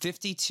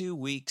52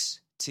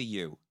 weeks to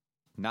you.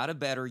 Not a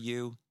better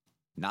you,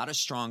 not a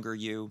stronger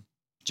you,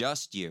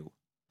 just you.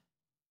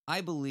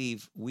 I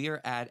believe we are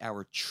at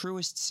our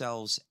truest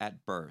selves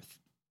at birth,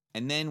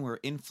 and then we're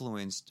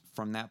influenced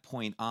from that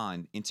point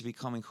on into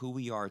becoming who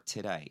we are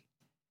today.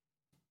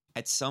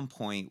 At some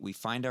point, we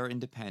find our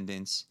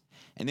independence,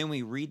 and then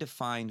we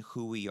redefine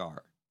who we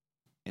are.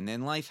 And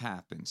then life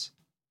happens.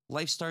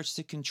 Life starts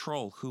to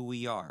control who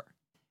we are.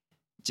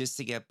 Just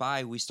to get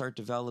by, we start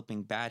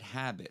developing bad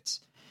habits.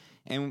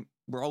 And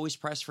we're always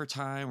pressed for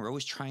time. We're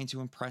always trying to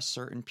impress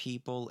certain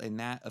people, and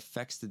that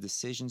affects the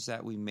decisions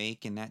that we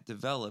make, and that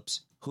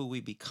develops who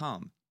we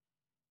become.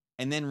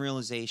 And then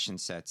realization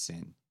sets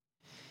in.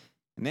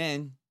 And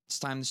then it's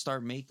time to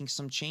start making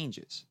some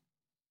changes.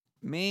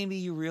 Maybe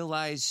you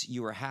realize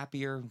you were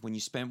happier when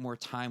you spent more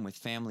time with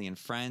family and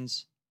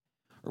friends,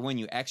 or when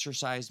you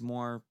exercised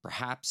more,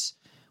 perhaps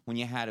when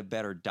you had a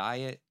better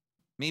diet.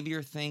 Maybe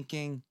you're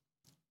thinking,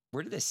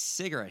 where did this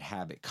cigarette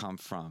habit come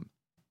from?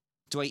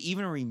 Do I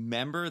even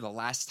remember the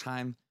last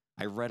time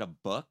I read a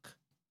book?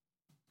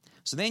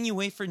 So then you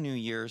wait for New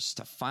Year's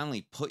to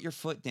finally put your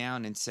foot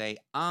down and say,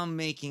 I'm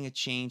making a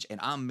change and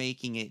I'm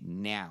making it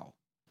now.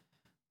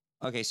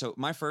 Okay, so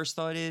my first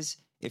thought is,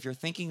 if you're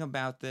thinking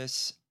about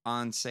this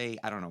on, say,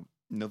 I don't know,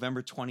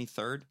 November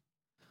 23rd,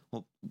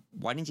 well,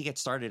 why didn't you get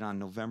started on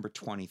November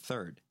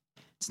 23rd?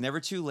 It's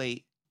never too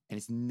late, and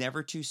it's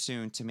never too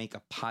soon to make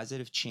a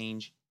positive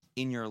change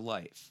in your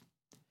life.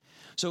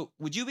 So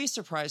would you be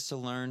surprised to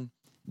learn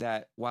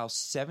that while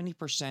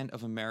 70%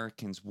 of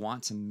Americans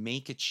want to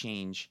make a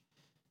change,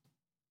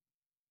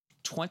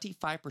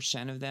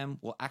 25% of them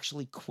will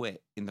actually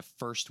quit in the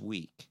first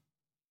week?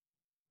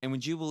 And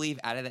would you believe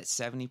out of that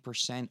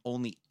 70%,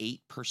 only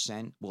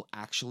 8% will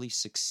actually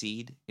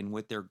succeed in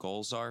what their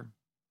goals are?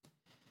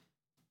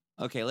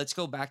 Okay, let's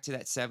go back to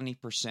that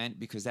 70%,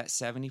 because that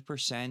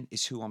 70%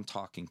 is who I'm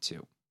talking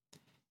to.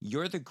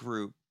 You're the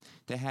group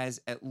that has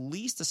at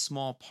least a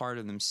small part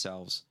of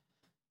themselves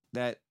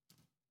that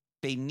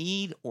they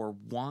need or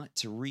want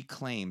to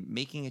reclaim,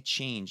 making a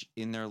change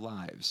in their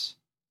lives.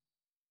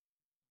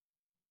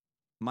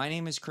 My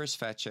name is Chris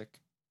Fetchick,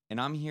 and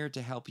I'm here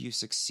to help you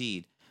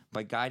succeed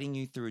by guiding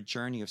you through a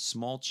journey of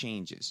small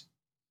changes,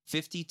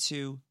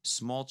 52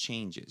 small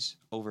changes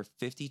over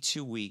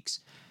 52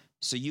 weeks,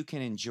 so you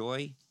can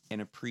enjoy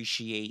and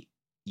appreciate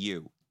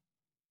you.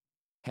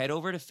 Head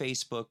over to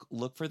Facebook,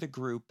 look for the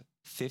group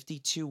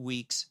 52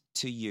 Weeks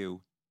to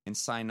You, and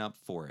sign up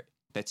for it.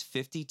 That's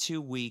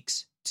 52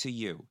 Weeks to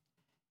You.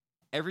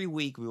 Every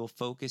week we will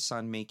focus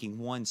on making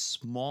one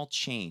small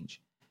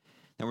change.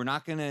 Now, we're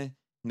not going to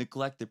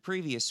neglect the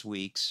previous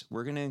weeks.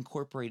 We're going to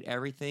incorporate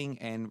everything,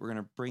 and we're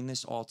going to bring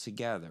this all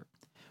together.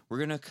 We're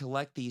going to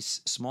collect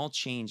these small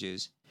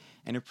changes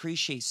and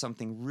appreciate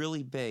something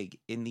really big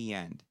in the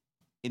end.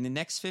 In the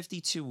next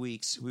 52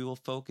 weeks, we will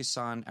focus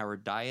on our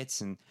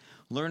diets and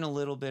learn a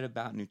little bit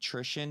about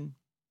nutrition.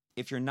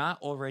 If you're not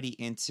already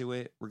into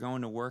it, we're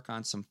going to work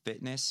on some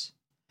fitness.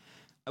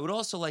 I would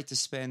also like to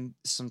spend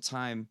some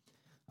time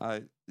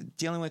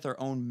dealing with our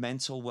own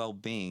mental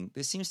well-being.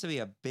 This seems to be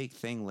a big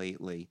thing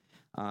lately.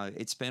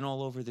 It's been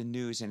all over the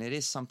news, and it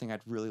is something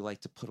I'd really like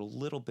to put a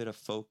little bit of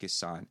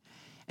focus on.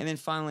 And then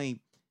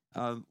finally,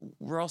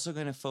 we're also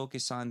going to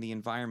focus on the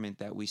environment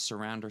that we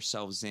surround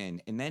ourselves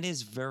in. And that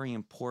is very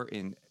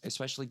important,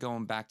 especially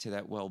going back to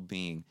that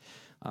well-being.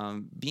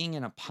 Being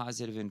in a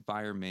positive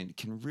environment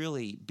can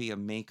really be a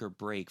make or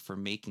break for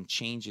making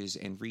changes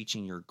and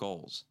reaching your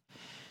goals.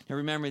 Now,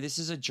 remember, this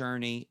is a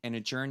journey, and a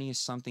journey is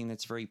something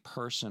that's very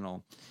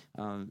personal.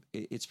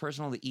 It's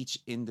personal to each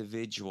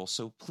individual.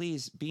 So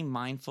please be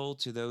mindful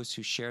to those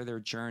who share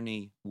their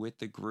journey with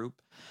the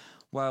group.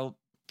 While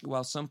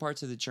some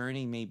parts of the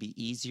journey may be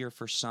easier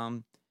for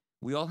some,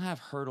 we all have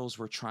hurdles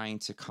we're trying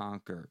to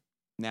conquer.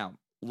 Now,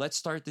 let's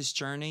start this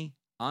journey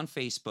on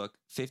Facebook,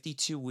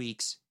 52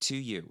 Weeks to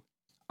You.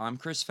 I'm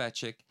Chris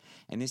Fetchick,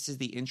 and this is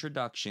the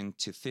introduction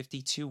to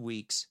 52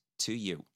 Weeks to You.